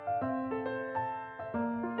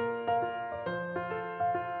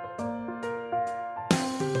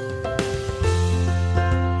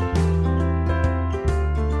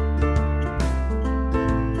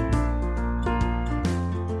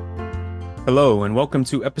Hello, and welcome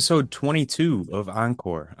to episode 22 of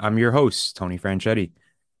Encore. I'm your host, Tony Franchetti.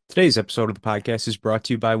 Today's episode of the podcast is brought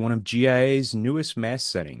to you by one of GIA's newest Mass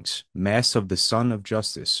settings, Mass of the Son of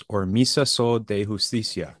Justice, or Misa Sol de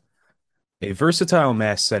Justicia. A versatile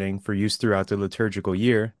Mass setting for use throughout the liturgical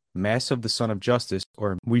year, Mass of the Son of Justice,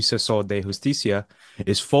 or Misa Sol de Justicia,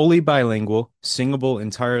 is fully bilingual, singable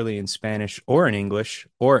entirely in Spanish or in English,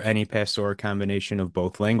 or any pastoral combination of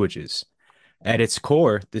both languages. At its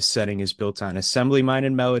core, this setting is built on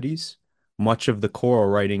assembly-minded melodies. Much of the choral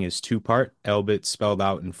writing is two-part, albeit spelled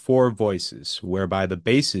out in four voices, whereby the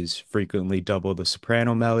basses frequently double the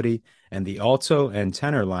soprano melody, and the alto and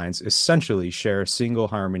tenor lines essentially share a single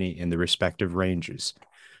harmony in the respective ranges,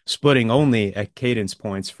 splitting only at cadence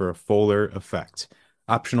points for a fuller effect.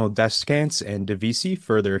 Optional descants and divisi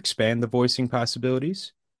further expand the voicing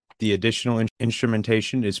possibilities. The additional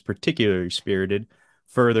instrumentation is particularly spirited,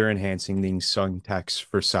 further enhancing the sung text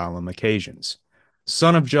for solemn occasions.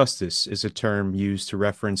 Son of Justice is a term used to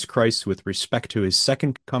reference Christ with respect to his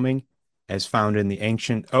second coming, as found in the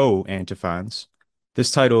ancient O antiphons.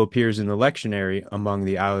 This title appears in the lectionary among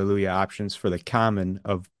the Alleluia options for the Common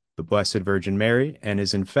of the Blessed Virgin Mary and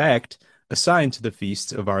is in fact assigned to the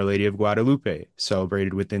feast of Our Lady of Guadalupe,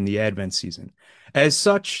 celebrated within the Advent season. As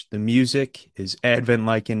such, the music is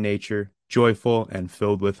Advent-like in nature, joyful, and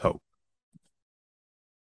filled with hope.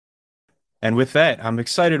 And with that, I'm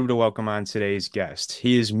excited to welcome on today's guest.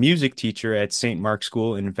 He is music teacher at St. Mark's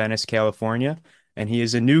School in Venice, California, and he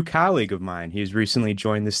is a new colleague of mine. He has recently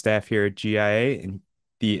joined the staff here at GIA and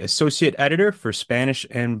the associate editor for Spanish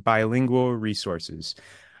and bilingual resources.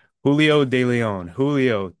 Julio de León.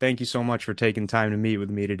 Julio, thank you so much for taking time to meet with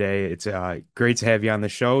me today. It's great to have you on the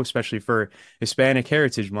show, especially for Hispanic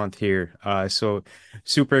Heritage Month here. So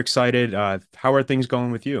super excited. How are things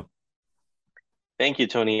going with you? Thank you,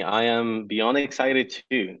 Tony. I am beyond excited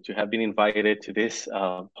too to have been invited to this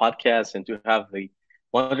podcast and to have the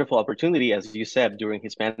wonderful opportunity, as you said, during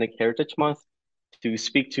Hispanic Heritage Month, to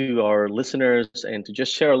speak to our listeners and to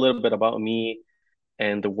just share a little bit about me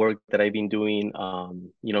and the work that I've been doing,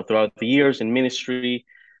 throughout the years in ministry.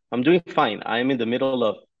 I'm doing fine. I'm in the middle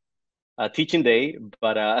of teaching day,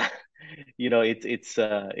 but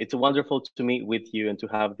it's wonderful to meet with you and to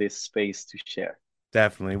have this space to share.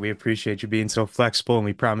 Definitely. We appreciate you being so flexible, and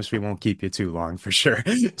we promise we won't keep you too long for sure.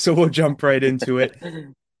 So we'll jump right into it.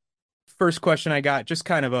 First question I got, just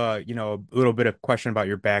kind of a little bit of question about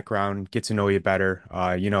your background, get to know you better.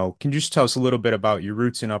 Can you just tell us a little bit about your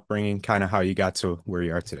roots and upbringing, kind of how you got to where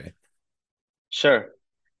you are today? Sure.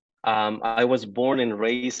 I was born and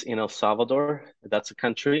raised in El Salvador. That's a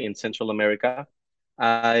country in Central America.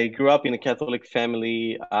 I grew up in a Catholic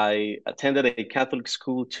family. I attended a Catholic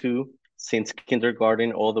school too, since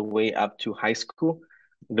kindergarten all the way up to high school.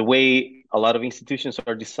 The way a lot of institutions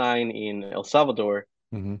are designed in El Salvador,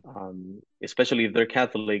 Hmm. especially if they're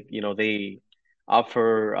Catholic, they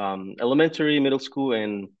offer elementary, middle school,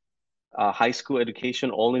 and high school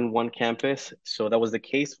education all in one campus. So that was the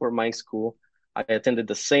case for my school. I attended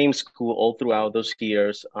the same school all throughout those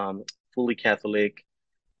years, fully Catholic.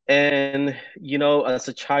 And, as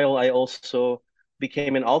a child, I also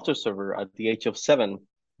became an altar server at the age of 7.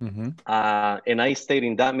 Hmm. And I stayed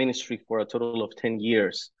in that ministry for a total of 10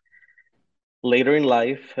 years. Later in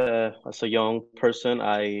life, as a young person,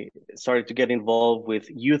 I started to get involved with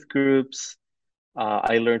youth groups.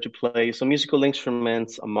 I learned to play some musical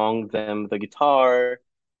instruments, among them the guitar,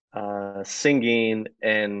 singing,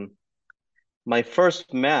 and my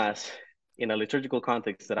first mass in a liturgical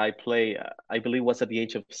context that I play, I believe, was at the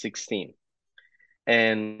age of 16.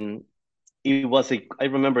 And I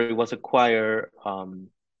remember it was a choir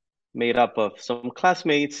made up of some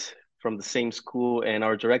classmates from the same school, and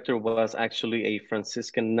our director was actually a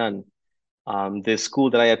Franciscan nun. The school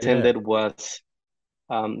that I Yeah. attended was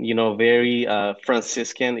very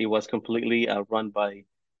Franciscan. It was completely run by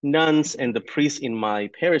nuns, and the priests in my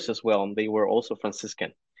parish as well. They were also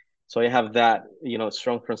Franciscan. So I have that,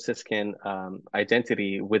 strong Franciscan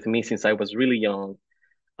identity with me since I was really young.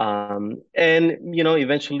 And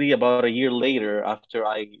eventually, about a year later, after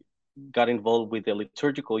I got involved with the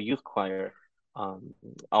liturgical youth choir, um,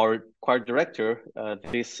 our choir director,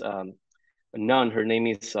 this nun, her name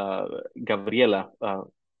is Gabriela,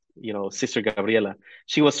 Sister Gabriela.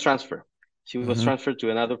 She was transferred. She was Hmm. transferred to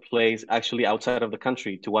another place, actually outside of the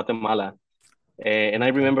country, to Guatemala. And I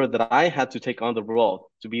Okay. remember that I had to take on the role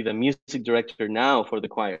to be the music director now for the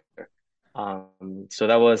choir. So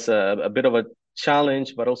that was a bit of a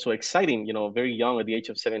challenge, but also exciting, very young at the age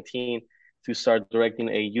of 17 to start directing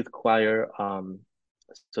a youth choir.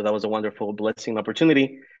 So that was a wonderful blessing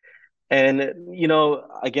opportunity. And,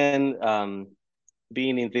 again,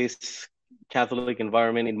 being in this Catholic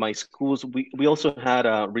environment in my schools, we also had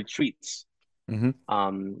retreats. Hmm.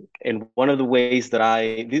 And one of the ways that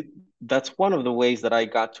that's one of the ways that I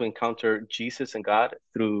got to encounter Jesus and God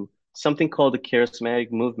through something called the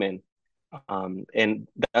charismatic movement. And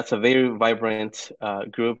that's a very vibrant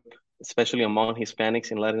group, especially among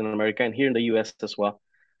Hispanics in Latin America and here in the US as well.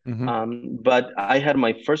 Hmm. But I had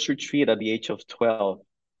my first retreat at the age of 12,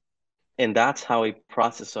 and that's how a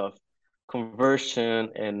process of conversion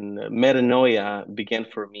and metanoia began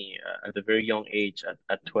for me at a very young age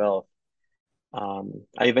at 12.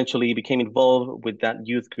 I eventually became involved with that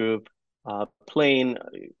youth group, playing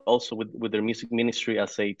also with their music ministry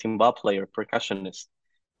as a timbal player, percussionist.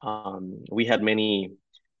 We had many,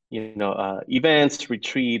 events,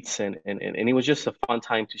 retreats, and it was just a fun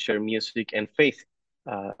time to share music and faith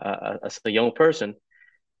as a young person.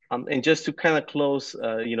 And just to kind of close,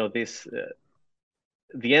 this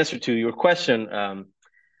the answer to your question,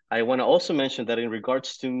 I want to also mention that in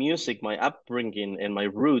regards to music, my upbringing and my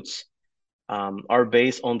roots are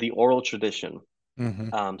based on the oral tradition.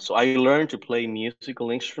 Hmm. So I learned to play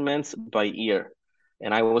musical instruments by ear,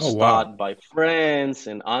 and I Oh, was wow. taught by friends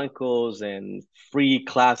and uncles and free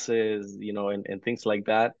classes, and things like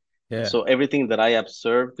that. Yeah. So everything that I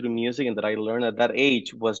observed through music and that I learned at that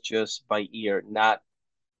age was just by ear, not,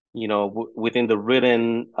 within the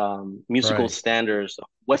written musical Right. standards of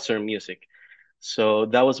Western music. So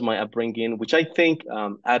that was my upbringing, which I think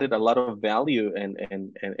added a lot of value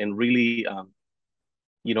and really,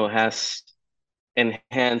 has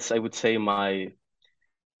enhanced, I would say, my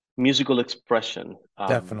musical expression.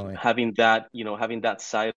 Definitely. Having that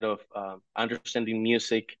side of understanding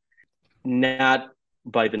music, not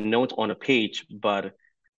by the note on a page, but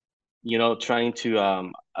trying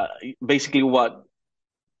to basically what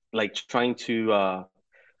like trying to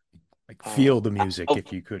Like Uh, feel the music oh,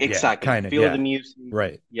 if you could. Yeah, exactly. kind of. Feel the Yeah. music.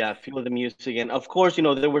 Right. Yeah, feel the music. And of course,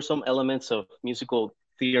 there were some elements of musical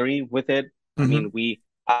theory with it. I Hmm. mean,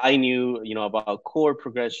 I knew, about chord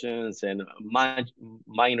progressions and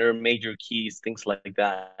minor, major keys, things like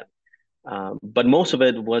that. But most of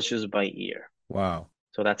it was just by ear. Wow.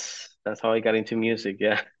 So that's how I got into music.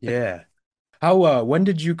 Yeah. Yeah. When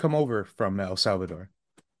did you come over from El Salvador?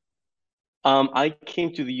 I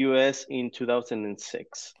came to the US in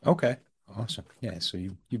 2006. Okay. Awesome. Yeah, so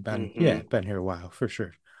you've been Hmm. been here a while for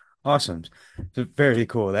sure. Awesome. So very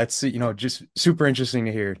cool. That's just super interesting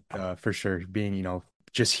to hear for sure being,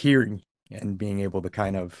 just hearing and being able to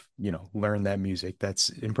kind of, learn that music. That's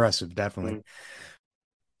impressive, definitely.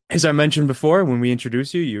 As I mentioned before, when we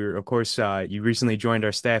introduced you, you're, of course, you recently joined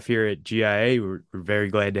our staff here at GIA. We're very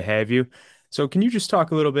glad to have you. So, can you just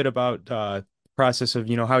talk a little bit about the process of,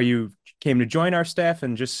 how you came to join our staff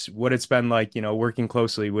and just what it's been like, working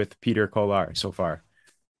closely with Peter Kolar so far?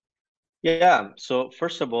 Yeah. So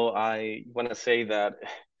first of all, I want to say that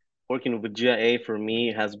working with GIA for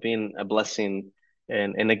me has been a blessing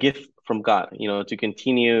and a gift from God, to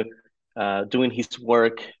continue doing His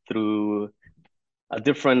work through a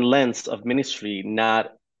different lens of ministry,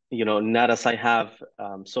 not as I have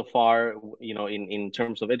so far, in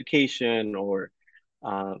terms of education or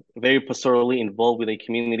very pastorally involved with a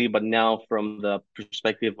community, but now from the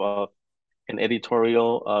perspective of an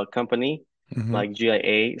editorial company Hmm. like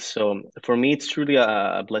GIA. So for me, it's truly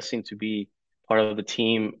a blessing to be part of the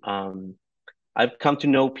team. I've come to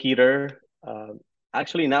know Peter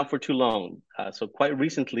actually not for too long. So quite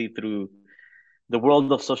recently through the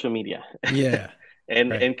world of social media Yeah,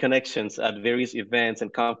 and right. connections at various events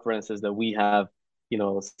and conferences that we have,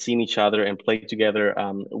 seen each other and played together.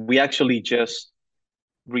 We actually just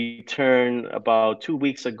returned about 2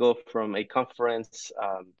 weeks ago from a conference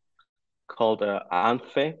called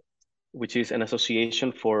ANFE, which is an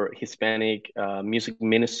association for Hispanic music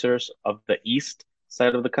ministers of the East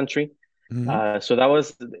side of the country. Hmm. So that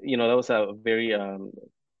was a very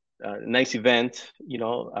nice event,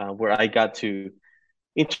 where I got to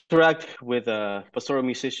interact with pastoral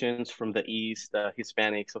musicians from the East,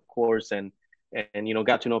 Hispanics, of course, and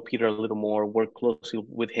got to know Peter a little more, work closely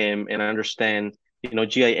with him, and understand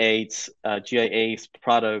GIA's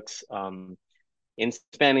products in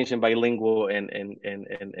Spanish and bilingual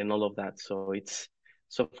and all of that. So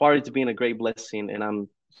far it's been a great blessing, and I'm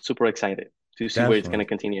super excited to see where it's going to Definitely.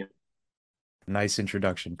 continue. Nice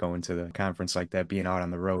introduction going to the conference like that, being out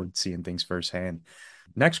on the road, seeing things firsthand.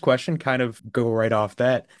 Next question, kind of go right off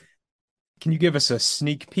that. Can you give us a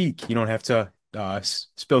sneak peek? You don't have to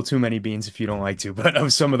spill too many beans if you don't like to, but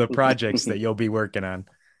of some of the projects that you'll be working on.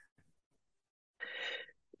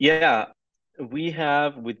 Yeah, we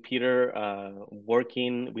have with Peter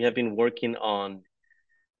we have been working on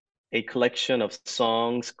a collection of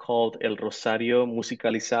songs called El Rosario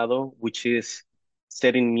Musicalizado, which is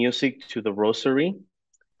setting music to the Rosary.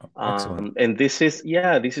 Excellent. And this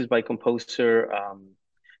is by composer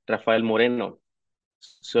Rafael Moreno. Right.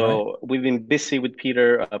 So we've been busy with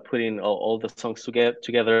Peter putting all the songs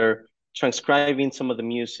together, transcribing some of the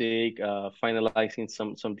music, finalizing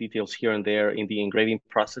some details here and there in the engraving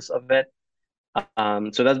process of it.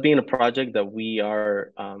 So that's been a project that we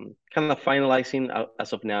are kind of finalizing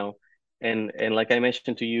as of now. And like I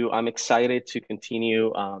mentioned to you, I'm excited to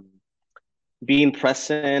continue being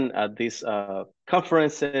present at these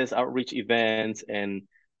conferences, outreach events, and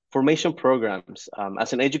formation programs.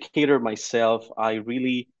 As an educator myself, I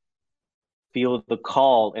really feel the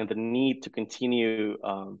call and the need to continue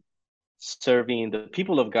serving the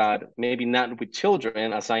people of God, maybe not with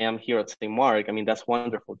children as I am here at St. Mark. I mean, that's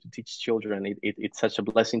wonderful to teach children. It's such a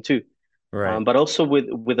blessing too. Right. But also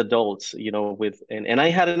with adults, and I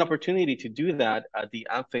had an opportunity to do that at the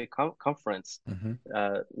AMFE conference, Hmm.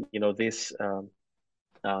 uh, this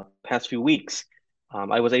past few weeks.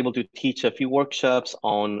 I was able to teach a few workshops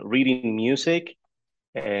on reading music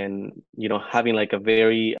and, having like a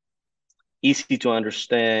very easy to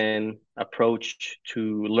understand approach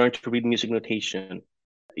to learn to read music notation.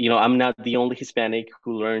 I'm not the only Hispanic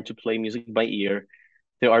who learned to play music by ear.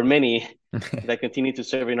 There are many that continue to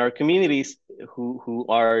serve in our communities who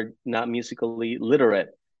are not musically literate.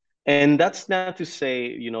 And that's not to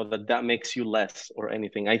say, that makes you less or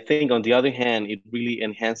anything. I think on the other hand, it really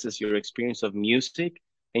enhances your experience of music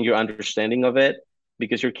and your understanding of it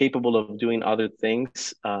because you're capable of doing other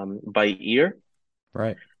things by ear.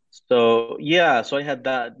 Right. So yeah, so I had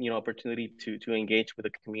that, opportunity to engage with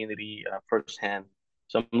the community firsthand.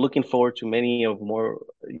 So I'm looking forward to many of more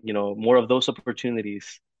of those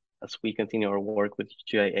opportunities as we continue our work with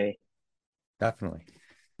GIA. Definitely.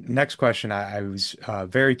 Next question. I was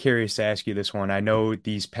very curious to ask you this one. I know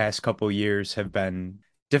these past couple years have been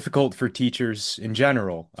difficult for teachers in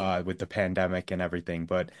general, with the pandemic and everything,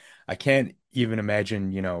 but I can't even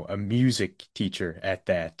imagine, a music teacher at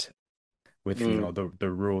that with, Mm. the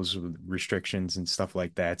rules, restrictions and stuff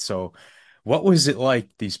like that. So, what was it like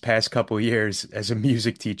these past couple years as a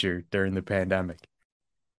music teacher during the pandemic?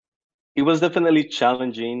 It was definitely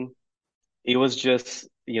challenging. It was just,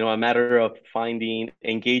 a matter of finding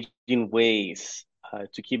engaging ways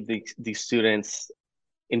to keep the students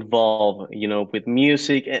involved, with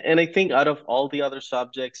music. And I think out of all the other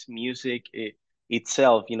subjects,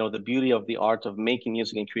 itself, the beauty of the art of making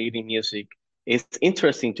music and creating music is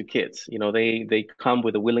interesting to kids. They come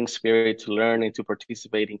with a willing spirit to learn and to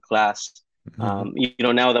participate in class. Hmm.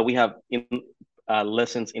 Now that we have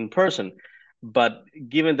lessons in person, but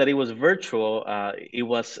given that it was virtual, it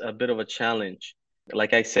was a bit of a challenge.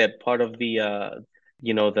 Like I said, part of the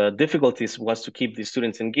difficulties was to keep the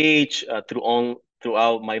students engaged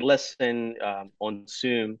throughout my lesson on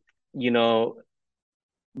Zoom. You know,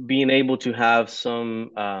 being able to have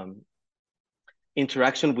some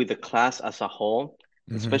interaction with the class as a whole,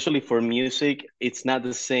 Hmm. especially for music, it's not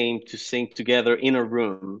the same to sing together in a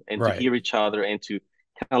room and to Right. hear each other and to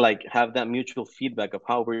kind of like have that mutual feedback of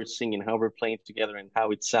how we're singing, how we're playing together, and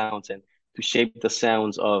how it sounds, and to shape the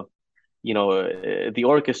sounds of the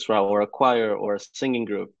orchestra or a choir or a singing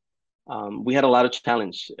group. We had a lot of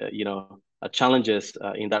challenges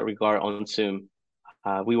in that regard on Zoom.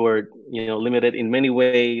 We were, limited in many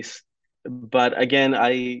ways, but again,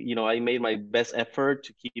 I made my best effort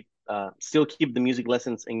to still keep the music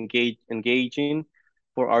lessons engaging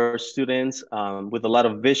for our students with a lot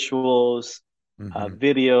of visuals, Hmm.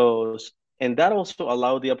 videos, and that also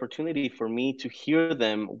allowed the opportunity for me to hear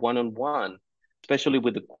them one on one, especially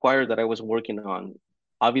with the choir that I was working on.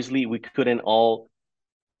 Obviously, we couldn't all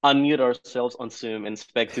unmute ourselves on Zoom and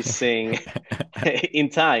expect to sing in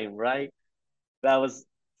time, right? That was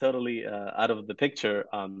totally out of the picture.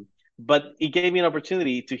 But it gave me an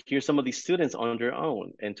opportunity to hear some of these students on their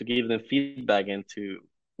own and to give them feedback and to,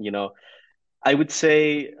 you know, I would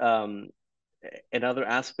say another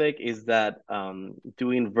aspect is that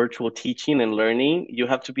doing virtual teaching and learning, you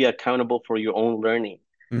have to be accountable for your own learning.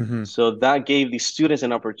 Hmm. So that gave the students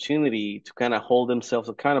an opportunity to kind of hold themselves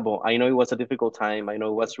accountable. I know it was a difficult time. I know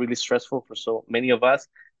it was really stressful for so many of us,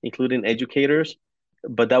 including educators,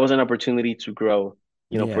 but that was an opportunity to grow,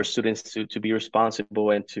 for Yeah, students to be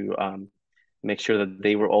responsible and to make sure that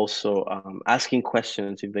they were also asking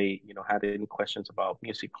questions if they, had any questions about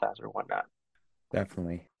music class or whatnot.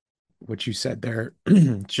 definitely. What you said there,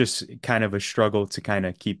 just kind of a struggle to kind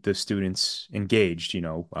of keep the students engaged,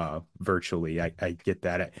 virtually. I get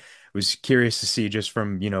that. I was curious to see just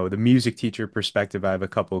from, the music teacher perspective. I have a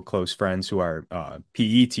couple of close friends who are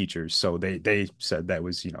PE teachers, so they said that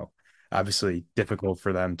was, obviously difficult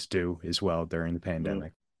for them to do as well during the Mm.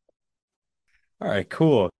 pandemic. All right,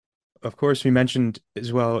 cool. Of course, we mentioned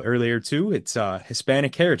as well earlier too, it's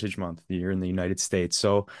Hispanic Heritage Month here in the United States.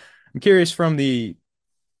 So I'm curious from the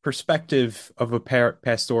perspective of a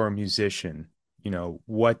pastoral musician,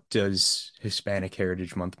 what does Hispanic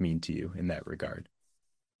Heritage Month mean to you in that regard?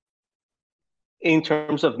 In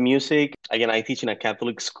terms of music, again, I teach in a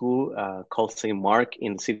Catholic school called St. Mark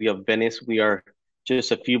in the city of Venice. We are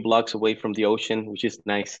just a few blocks away from the ocean, which is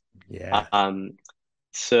nice. Yeah. Um,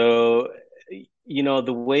 so,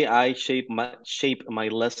 the way I shape my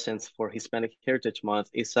lessons for Hispanic Heritage Month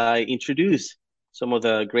is I introduce some of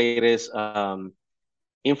the greatest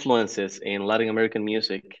influences in Latin American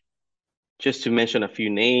music. Just to mention a few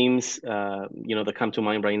names, that come to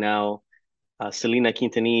mind right now. Selena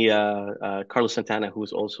Quintanilla, Carlos Santana,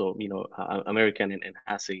 who's also, American and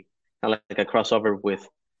has a kind of like a crossover with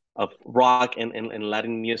of rock and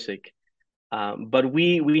Latin music. But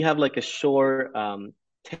we have like a short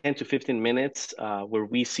 10 to 15 minutes where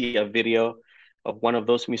we see a video of one of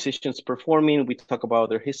those musicians performing. We talk about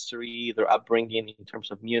their history, their upbringing in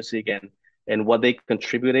terms of music, and what they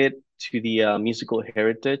contributed to the musical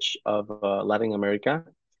heritage of Latin America.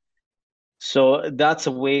 So that's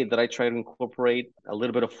a way that I try to incorporate a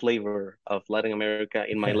little bit of flavor of Latin America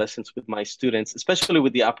in my Yeah. lessons with my students, especially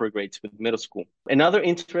with the upper grades, with middle school. Another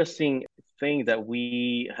interesting thing that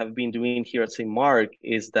we have been doing here at St. Mark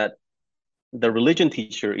is that the religion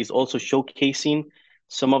teacher is also showcasing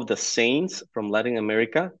some of the saints from Latin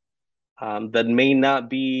America that may not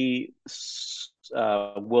be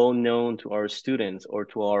well known to our students or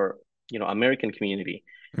to our American community.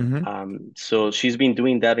 Hmm. So she's been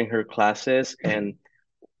doing that in her classes. And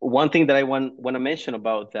one thing that I want to mention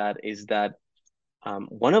about that is that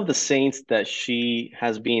one of the saints that she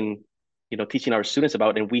has been, teaching our students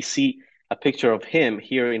about, and we see a picture of him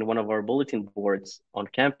here in one of our bulletin boards on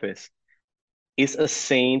campus, is a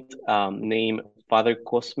saint named Father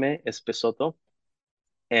Cosme Espesoto.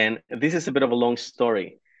 And this is a bit of a long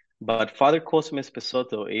story, but Father Cosme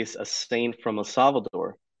Espesoto is a saint from El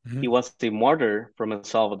Salvador. He Hmm. was a martyr from El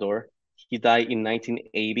Salvador. He died in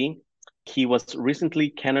 1980. He was recently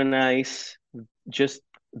canonized just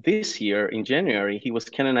this year in January. He was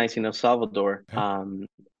canonized in El Salvador. Okay.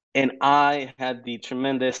 And I had the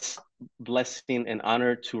tremendous blessing and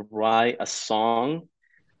honor to write a song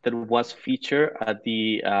that was featured at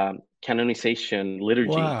the canonization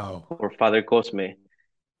liturgy Wow. for Father Cosme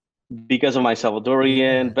because of my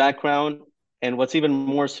Salvadorian Yeah. background. And what's even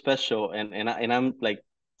more special, and I'm like,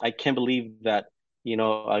 I can't believe that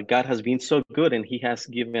God has been so good, and He has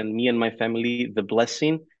given me and my family the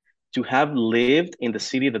blessing to have lived in the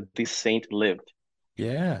city that this saint lived.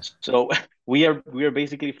 Yeah. So we are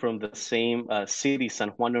basically from the same city, San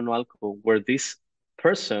Juan Nonualco, where this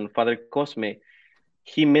person, Father Cosme,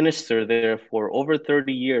 he ministered there for over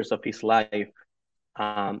 30 years of his life.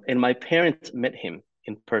 And my parents met him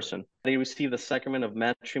in person. They received the sacrament of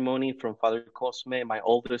matrimony from Father Cosme. My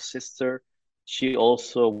older sister, she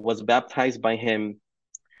also was baptized by him.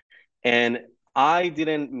 And I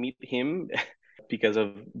didn't meet him because of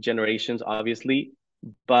generations, obviously,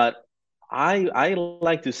 but I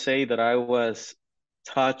like to say that I was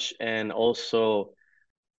touched and also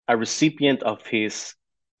a recipient of his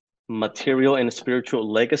material and spiritual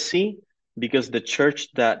legacy because the church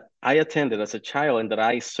that I attended as a child and that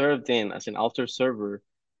I served in as an altar server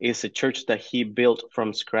is a church that he built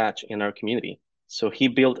from scratch in our community. So he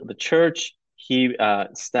built the church, he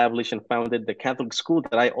established and founded the Catholic school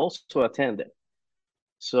that I also attended.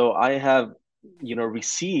 So I have,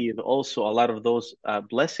 received also a lot of those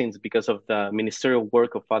blessings because of the ministerial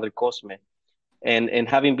work of Father Cosme and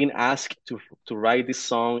having been asked to write this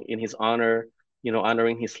song in his honor,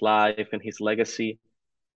 honoring his life and his legacy,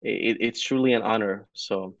 it's truly an honor.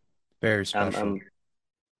 So Very I'm special.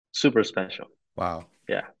 super special. Wow.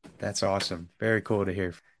 Yeah. That's awesome. Very cool to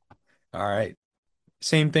hear. All right.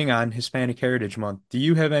 Same thing on Hispanic Heritage Month. Do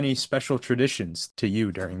you have any special traditions to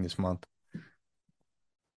you during this month?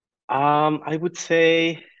 I would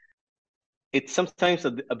say it's sometimes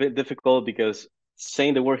a bit difficult because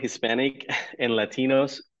saying the word Hispanic and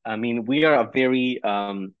Latinos, I mean, we are a very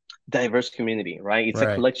diverse community, right? It's a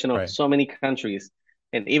Right. collection of Right. so many countries.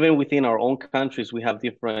 And even within our own countries, we have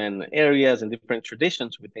different areas and different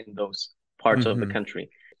traditions within those parts of the Hmm. country.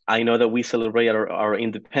 I know that we celebrate our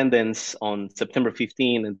independence on September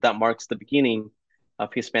 15, and that marks the beginning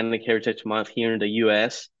of Hispanic Heritage Month here in the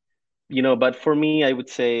US. But for me, I would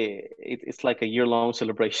say it's like a year-long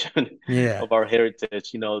celebration Yeah. of our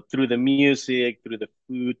heritage, through the music, through the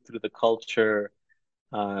food, through the culture,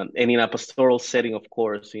 and in a pastoral setting, of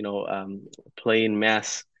course, playing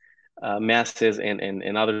mass masses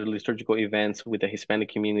and other liturgical events with the Hispanic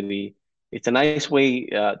community. It's a nice way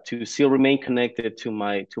to still remain connected to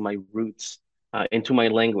my roots and to my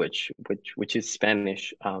language, which is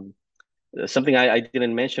Spanish. Something I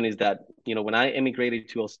didn't mention is that when I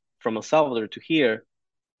emigrated from El Salvador to here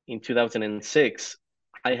in 2006,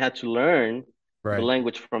 I had to learn the Right.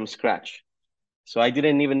 language from scratch. So I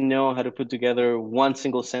didn't even know how to put together one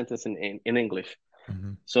single sentence in English.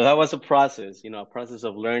 Hmm. So that was a process, a process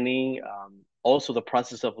of learning. Also, the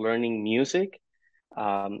process of learning music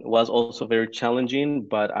was also very challenging,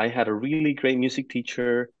 but I had a really great music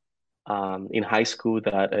teacher in high school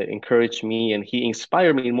that encouraged me and he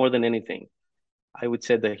inspired me more than anything. I would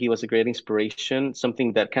say that he was a great inspiration,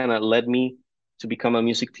 something that kind of led me to become a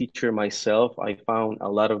music teacher myself. I found a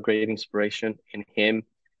lot of great inspiration in him.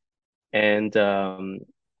 And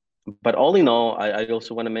but all in all, I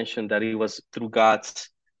also want to mention that it was through God's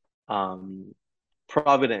um,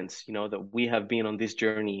 providence, that we have been on this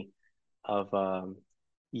journey of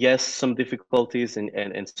yes, some difficulties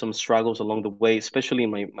and some struggles along the way, especially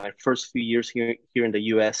in my first few years here in the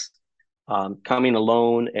US. Coming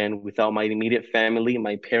alone and without my immediate family,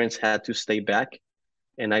 my parents had to stay back,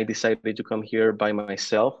 and I decided to come here by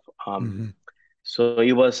myself. Hmm. So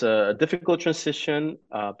it was a difficult transition,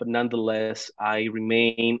 but nonetheless, I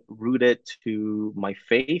remain rooted to my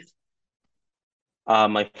faith.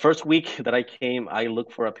 My first week that I came, I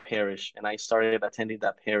looked for a parish and I started attending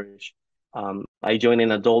that parish. I joined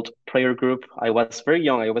an adult prayer group. I was very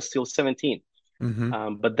young, I was still 17.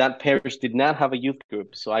 Hmm. But that parish did not have a youth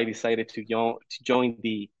group. So I decided to join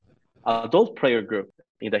the adult prayer group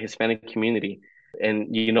in the Hispanic community.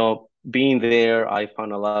 And, being there, I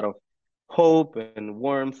found a lot of hope and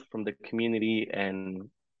warmth from the community. And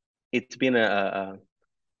it's been a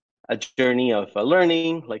journey of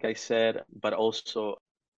learning, like I said, but also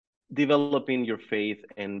developing your faith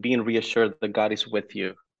and being reassured that God is with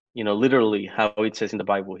you. Literally how it says in the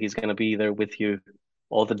Bible, He's going to be there with you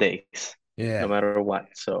all the days, no Yeah. matter what.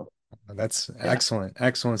 So, That's yeah. excellent.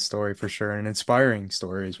 Excellent story for sure. And an inspiring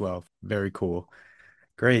story as well. Very cool.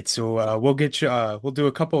 Great. So we'll get you we'll do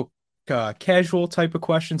a couple casual type of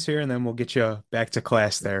questions here and then we'll get you back to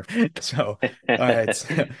class there. So all right.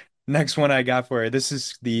 So, next one I got for you. This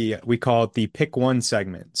is the we call it the pick one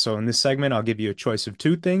segment. So in this segment, I'll give you a choice of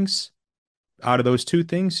two things. Out of those two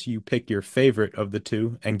things, you pick your favorite of the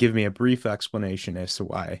two and give me a brief explanation as to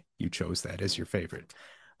why you chose that as your favorite.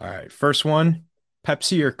 All right. First one,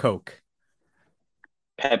 Pepsi or Coke?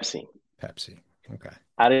 Pepsi. Pepsi. Okay.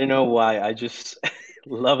 I don't know why. I just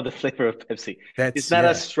love the flavor of Pepsi. It's That's not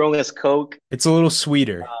as yeah. strong as Coke. It's a little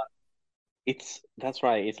sweeter. That's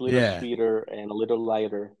right. It's a little Yeah. sweeter and a little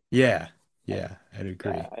lighter. Yeah. And Yeah, I'd yeah,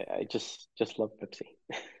 agree. I just love Pepsi.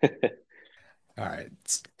 All right.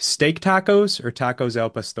 Steak tacos or tacos al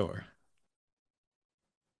pastor?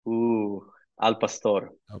 Ooh, al pastor.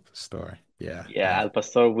 Al pastor. Yeah. Yeah, al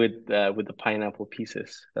pastor with the pineapple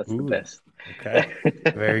pieces. That's the Ooh. best. Okay.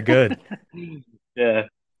 Very good. Yeah,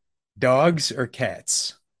 Dogs or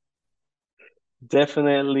cats?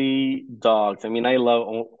 definitely dogs. I mean, I love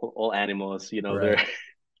all animals. They're Right.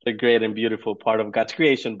 they're great and beautiful part of God's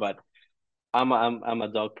creation. But I'm a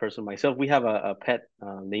dog person myself. We have a pet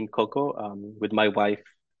named Coco with my wife.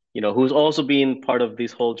 Who's also been part of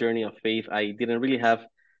this whole journey of faith. I didn't really have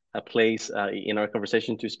a place in our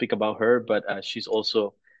conversation to speak about her, but she's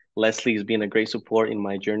also Leslie has been a great support in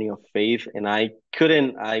my journey of faith, and I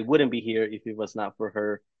wouldn't be here if it was not for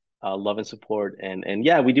her love and support. And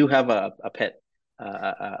yeah, we do have a pet,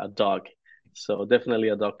 a dog, so definitely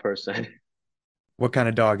a dog person. What kind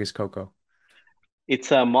of dog is Coco?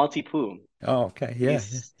 It's a Maltipoo. Oh, okay. Yeah, yeah,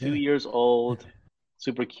 He's two yeah. years old,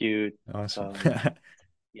 super cute. Awesome. No,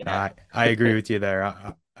 Yeah, I agree with you there.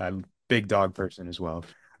 I'm a big dog person as well.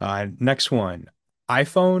 Next one,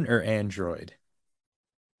 iPhone or Android?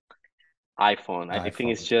 iPhone. I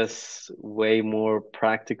think it's iPhone. just way more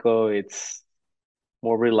practical. It's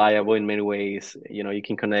more reliable in many ways. You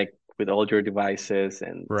can connect with all your devices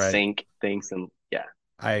and Right. sync things, and yeah,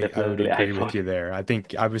 I would definitely agree with iPhone. you there. I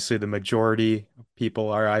think obviously the majority of people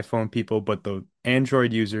are iPhone people, but the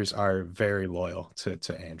Android users are very loyal to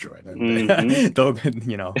Android, and Hmm. they'll,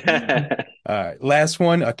 last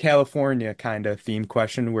one, a California kind of theme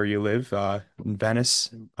question where you live, in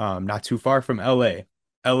Venice, not too far from LA.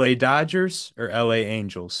 LA Dodgers or LA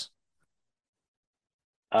Angels?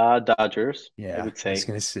 Dodgers, I Yeah, would I was say.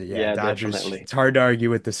 gonna say, yeah, Yeah, Dodgers. definitely. It's hard to argue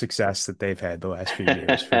with the success that they've had the last few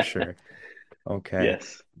years for sure. Okay.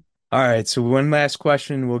 Yes. All right, so one last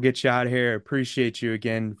question. We'll get you out of here. Appreciate you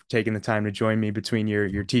again for taking the time to join me between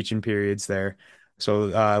your teaching periods there. So,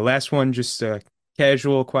 last one, just a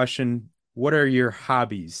casual question. what are your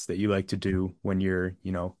hobbies that you like to do when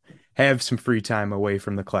have some free time away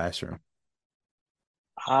from the classroom?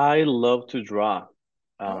 I love to draw.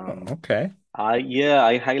 Oh, Um, okay.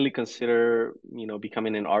 I highly consider,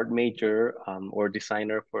 becoming an art major, or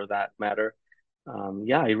designer for that matter.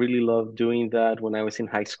 Yeah, I really love doing that. When I was in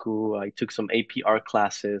high school, I took some APR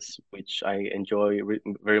classes, which I enjoy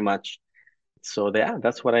very much. So yeah,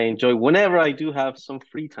 that's what I enjoy. Whenever I do have some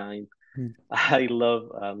free time, I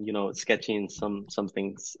love, sketching some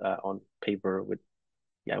things on paper with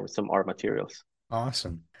some art materials.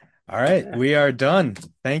 Awesome. All right, Yeah. we are done.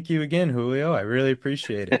 Thank you again, Julio. I really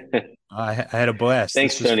appreciate it. I had a blast. This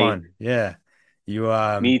Thanks, was Tony. fun. Yeah. You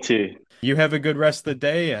Me too. you have a good rest of the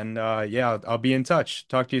day and yeah, I'll be in touch.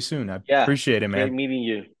 Talk to you soon. I Yeah, appreciate it, great man. meeting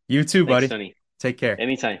you. You too, Thanks, buddy. Tony. Take care.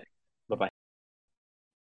 Anytime. Bye-bye.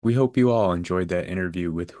 We hope you all enjoyed that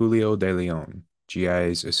interview with Julio de León,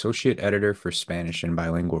 GI's Associate Editor for Spanish and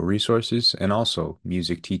Bilingual Resources and also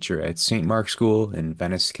music teacher at St. Mark's School in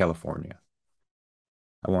Venice, California.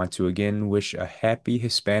 I want to again wish a happy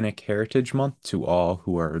Hispanic Heritage Month to all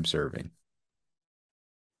who are observing.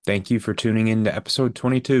 Thank you for tuning in to episode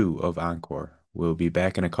 22 of Encore. We'll be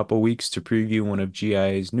back in a couple weeks to preview one of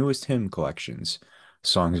GI's newest hymn collections,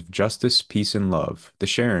 Songs of Justice, Peace, and Love, the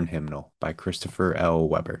Sharon Hymnal by Christopher L.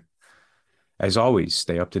 Weber. As always,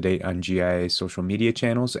 stay up to date on GIA's social media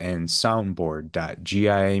channels and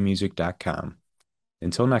soundboard.giamusic.com.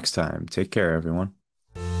 Until next time, take care, everyone.